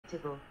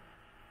acceptable.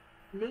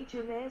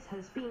 Legionnaires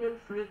has been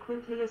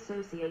infrequently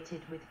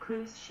associated with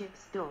cruise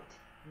ships.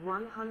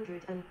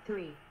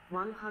 103,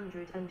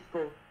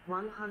 104,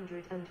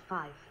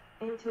 105.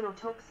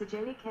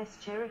 Enterotoxigenic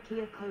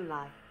Escherichia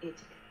coli,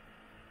 ITC.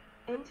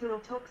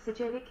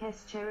 Enterotoxigenic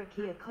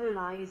Escherichia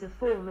coli is a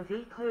form of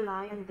E.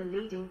 coli and the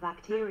leading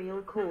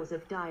bacterial cause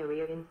of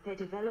diarrhea in the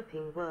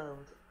developing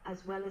world,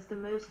 as well as the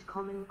most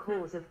common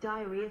cause of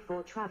diarrhea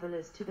for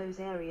travelers to those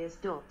areas.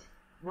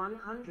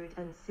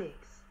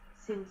 106.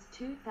 Since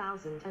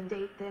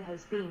 2008 there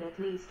has been at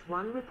least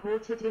one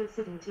reported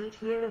incident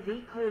each year of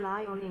E.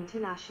 coli on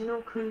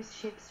international cruise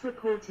ships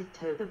reported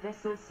to the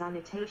vessel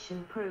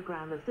sanitation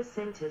program of the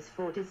Centers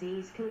for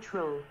Disease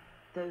Control,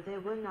 though there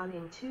were none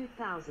in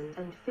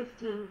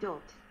 2015.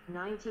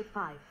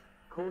 95.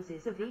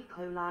 Causes of E.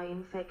 coli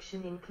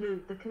infection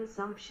include the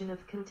consumption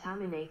of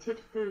contaminated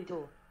food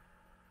or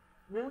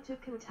water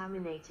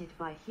contaminated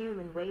by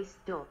human waste.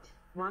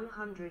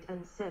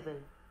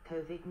 107.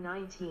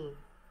 COVID-19.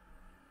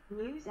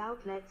 News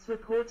outlets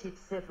reported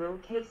several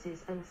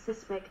cases and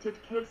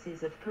suspected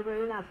cases of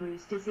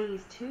coronavirus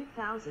disease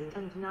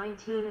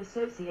 2019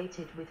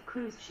 associated with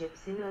cruise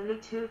ships in early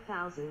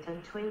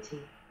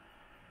 2020.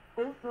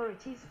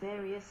 Authorities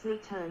variously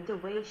turned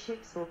away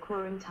ships or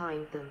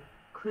quarantined them.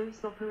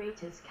 Cruise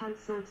operators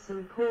cancelled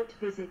some port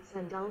visits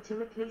and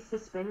ultimately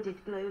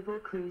suspended global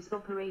cruise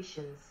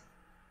operations.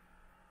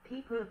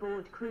 People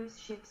aboard cruise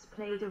ships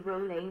played a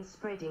role in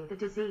spreading the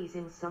disease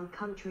in some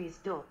countries.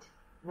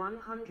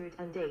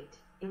 108.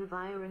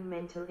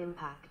 Environmental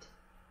impact.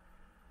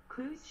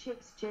 Cruise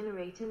ships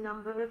generate a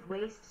number of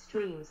waste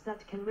streams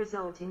that can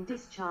result in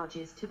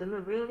discharges to the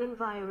marine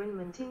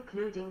environment,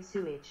 including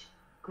sewage,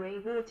 grey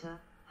water,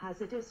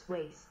 hazardous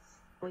wastes,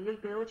 oily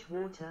bilge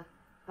water,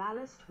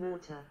 ballast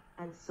water,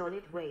 and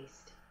solid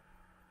waste.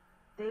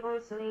 They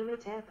also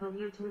emit air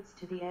pollutants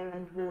to the air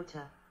and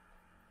water.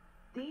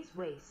 These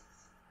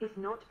wastes, if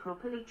not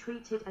properly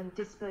treated and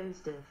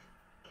disposed of,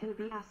 can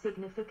be a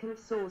significant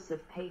source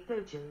of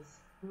pathogens,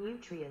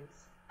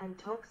 nutrients, and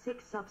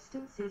toxic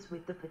substances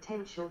with the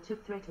potential to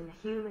threaten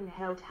human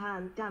health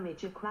and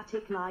damage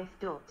aquatic life.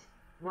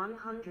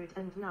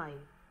 109,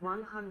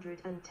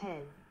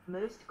 110.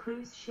 Most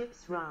cruise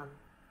ships run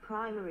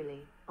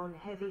primarily on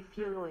heavy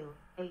fuel oil,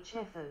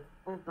 HFO,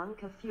 or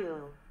bunker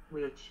fuel,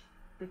 which,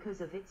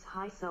 because of its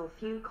high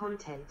sulfur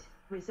content,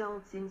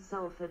 results in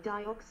sulfur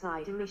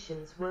dioxide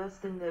emissions worse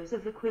than those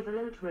of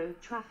equivalent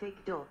road traffic.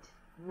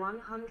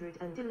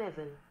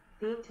 111.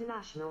 The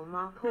International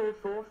MARPOL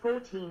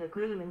 414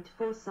 Agreement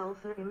for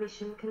Sulfur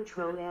Emission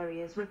Control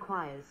Areas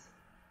requires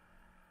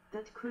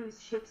that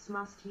cruise ships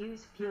must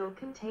use fuel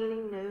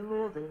containing no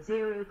more than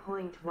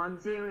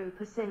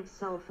 0.10%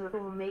 sulfur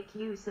or make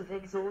use of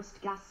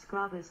exhaust gas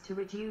scrubbers to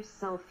reduce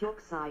sulfur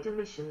oxide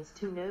emissions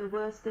to no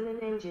worse than an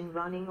engine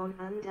running on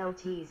and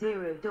LT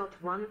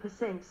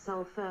 0.1%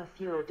 sulfur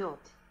fuel.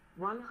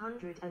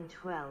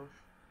 112.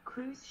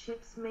 Cruise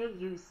ships may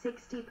use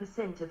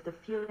 60% of the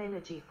fuel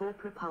energy for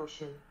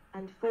propulsion,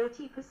 and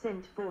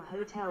 40% for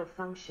hotel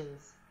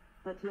functions,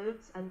 but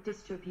loads and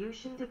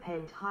distribution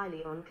depend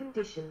highly on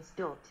conditions.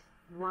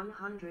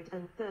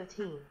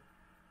 113.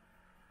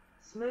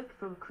 Smoke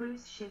from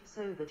cruise ships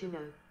over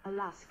Juneau,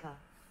 Alaska.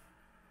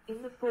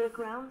 In the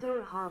foreground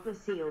are harbor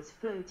seals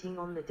floating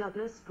on the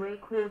Douglas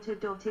breakwater.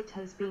 It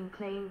has been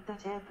claimed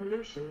that air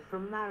pollution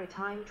from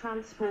maritime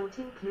transport,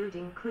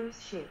 including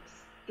cruise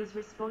ships, is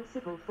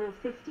responsible for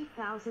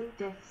 50,000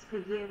 deaths per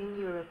year in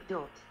Europe.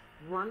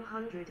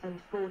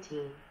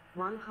 114,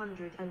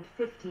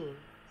 115.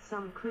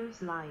 Some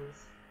cruise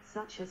lines,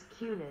 such as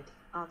Cunard,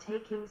 are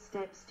taking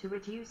steps to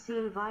reduce the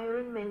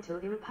environmental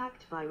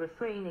impact by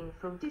refraining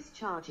from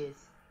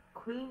discharges.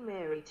 Queen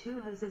Mary 2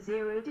 has a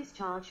zero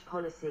discharge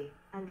policy,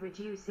 and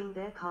reducing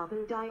their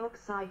carbon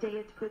dioxide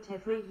output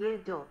every year.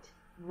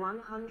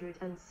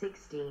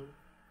 116.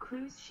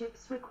 Cruise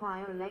ships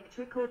require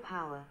electrical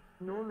power,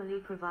 normally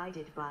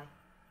provided by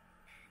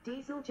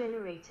diesel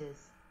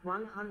generators.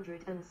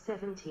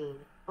 117.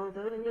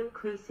 Although an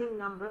increasing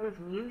number of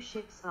new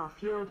ships are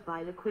fueled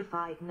by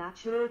liquefied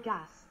natural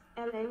gas,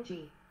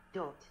 LNG.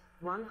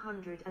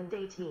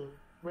 118.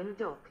 When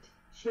docked,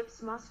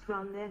 ships must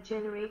run their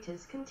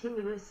generators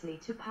continuously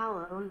to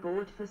power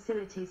on-board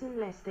facilities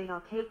unless they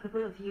are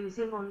capable of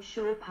using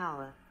onshore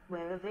power,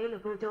 where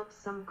available.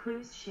 Some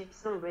cruise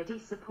ships already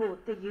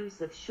support the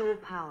use of shore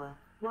power,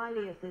 while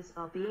others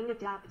are being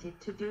adapted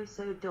to do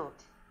so.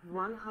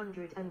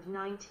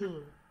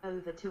 119.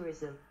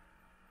 Over-tourism.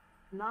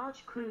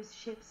 Large cruise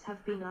ships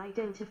have been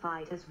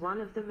identified as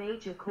one of the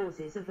major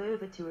causes of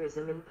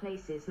over-tourism in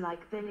places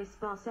like Venice,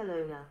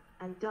 Barcelona,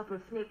 and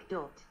Dubrovnik.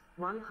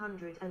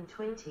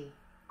 120.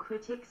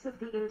 Critics of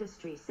the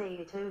industry say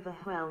it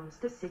overwhelms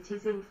the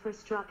city's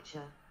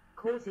infrastructure,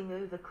 causing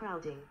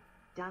overcrowding,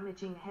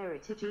 damaging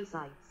heritage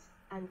sites,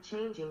 and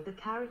changing the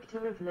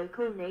character of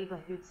local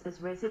neighborhoods as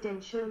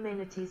residential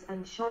amenities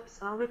and shops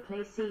are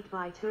replaced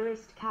by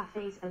tourist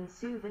cafes and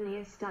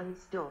souvenir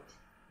stands.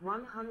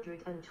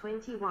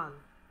 121.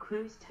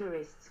 Cruise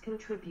tourists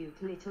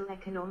contribute little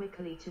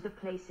economically to the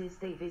places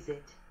they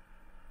visit.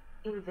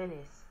 In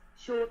Venice,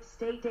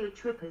 Short-stay day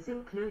trippers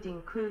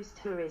including cruise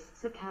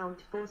tourists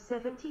account for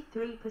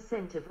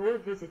 73% of all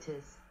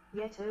visitors,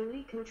 yet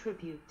only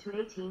contribute to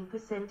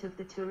 18% of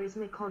the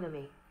tourism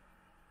economy.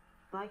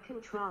 By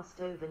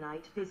contrast,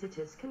 overnight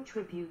visitors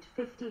contribute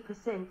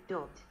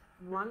 50%.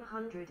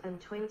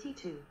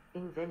 122.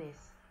 In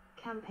Venice,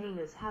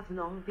 campaigners have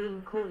long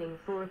been calling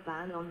for a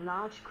ban on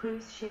large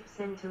cruise ships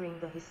entering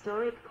the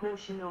historic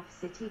portion of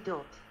city.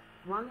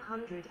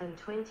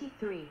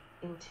 123.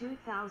 In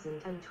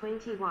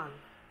 2021,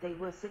 they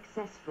were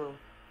successful.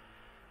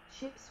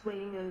 Ships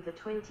weighing over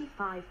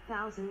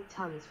 25,000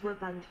 tons were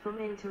banned from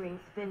entering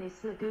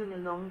Venice Lagoon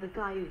along the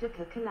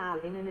Giudecca Canal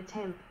in an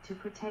attempt to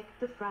protect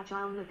the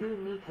fragile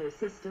lagoon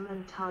ecosystem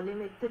and to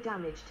limit the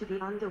damage to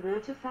the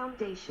underwater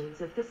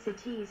foundations of the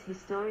city's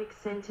historic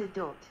center.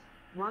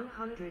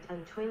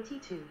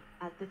 122.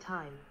 At the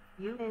time,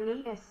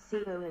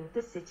 UNESCO and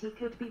the city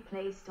could be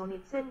placed on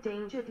its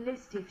endangered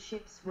list if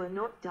ships were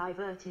not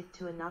diverted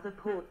to another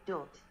port.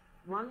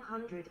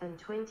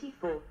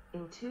 124.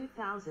 In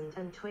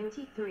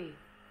 2023,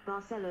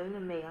 Barcelona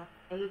Mayor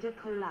Ada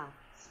Colau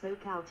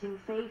spoke out in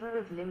favor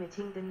of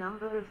limiting the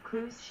number of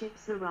cruise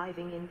ships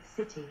arriving in the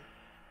city.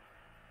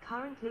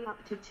 Currently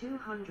up to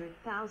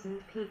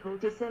 200,000 people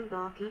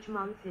disembark each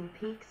month in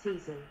peak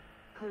season.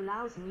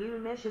 Colau's new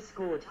measure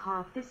scored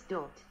half this.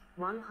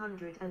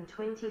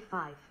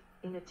 125.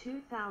 In a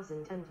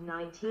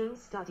 2019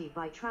 study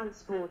by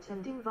Transport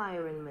and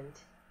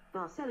Environment,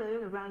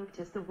 Barcelona ranked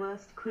as the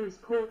worst cruise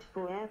port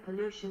for air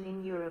pollution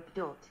in Europe.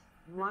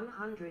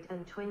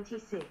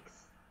 126.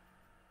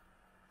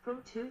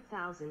 From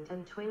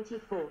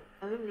 2024,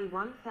 only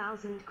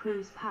 1,000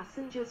 cruise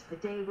passengers per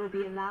day will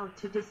be allowed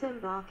to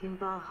disembark in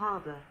Bar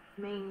Harbor,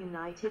 Maine,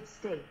 United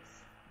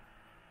States.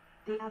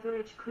 The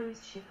average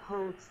cruise ship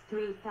holds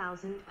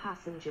 3,000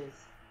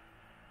 passengers.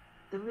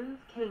 The move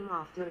came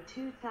after a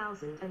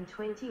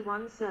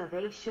 2021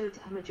 survey showed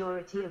a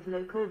majority of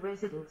local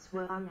residents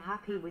were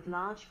unhappy with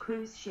large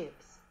cruise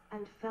ships,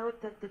 and felt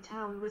that the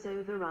town was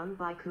overrun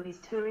by cruise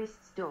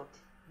tourists.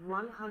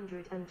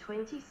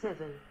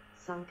 127.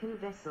 Sunken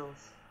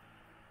vessels.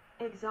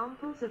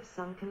 Examples of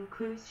sunken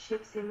cruise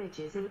ships.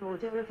 Images in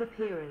order of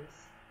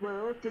appearance: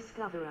 World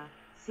Discoverer,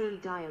 Sea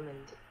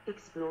Diamond,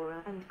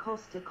 Explorer and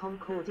Costa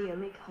Concordia.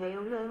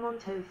 Mikhail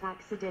Lermontov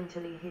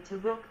accidentally hit a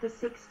rock the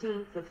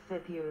 16th of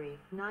February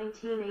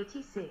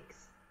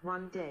 1986,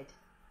 1 dead.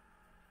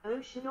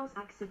 Oceanos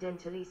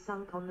accidentally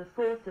sunk on the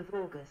 4th of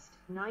August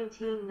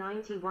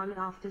 1991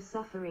 after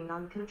suffering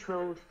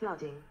uncontrolled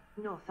flooding,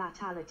 no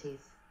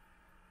fatalities.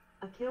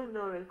 Achille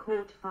Lauro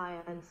caught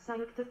fire and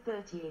sank the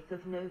 30th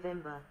of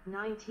November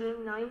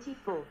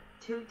 1994,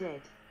 2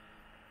 dead.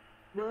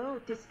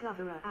 World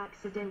Discoverer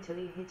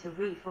accidentally hit a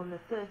reef on the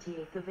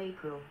 30th of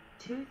April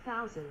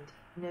 2000,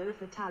 no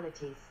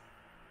fatalities.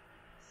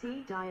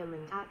 Sea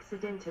Diamond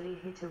accidentally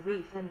hit a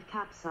reef and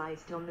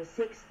capsized on the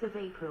 6th of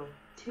April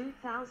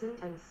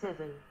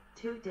 2007,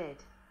 2 dead.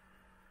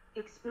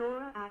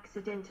 Explorer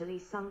accidentally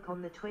sunk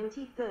on the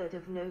 23rd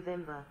of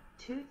November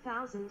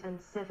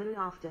 2007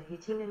 after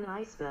hitting an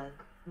iceberg,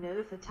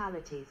 no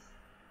fatalities.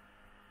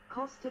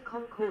 Costa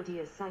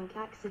Concordia sank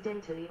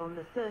accidentally on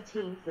the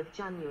 13th of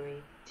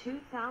January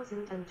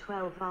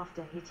 2012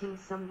 after hitting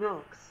some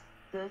rocks,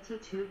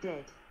 32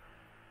 dead.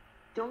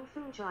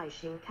 Dongfeng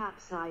Jiaxing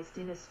capsized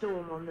in a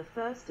storm on the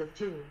 1st of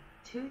June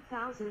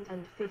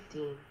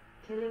 2015,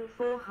 killing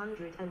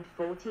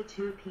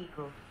 442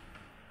 people.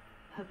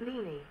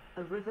 Hablini,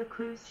 a river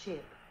cruise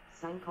ship,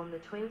 sank on the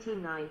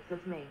 29th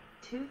of May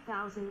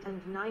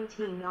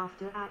 2019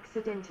 after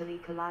accidentally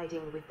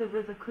colliding with the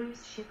river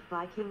cruise ship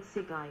Viking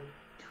Sigyn,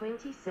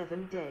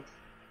 27 dead.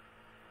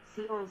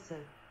 See also: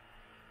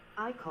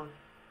 Icon,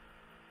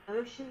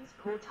 Oceans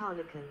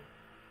Portalicon,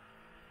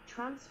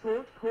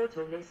 Transport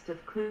Portal. List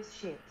of cruise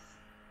ships,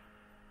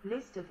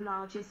 List of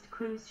largest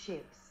cruise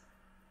ships,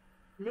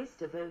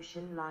 List of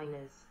ocean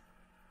liners,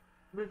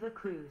 River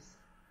cruise,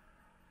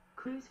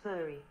 Cruise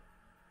ferry,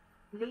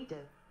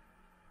 Lido.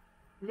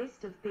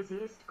 List of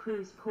busiest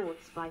cruise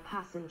ports by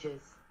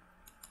passengers.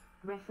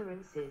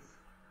 References: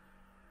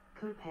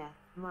 Compare,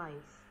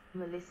 Mainz,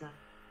 Melissa.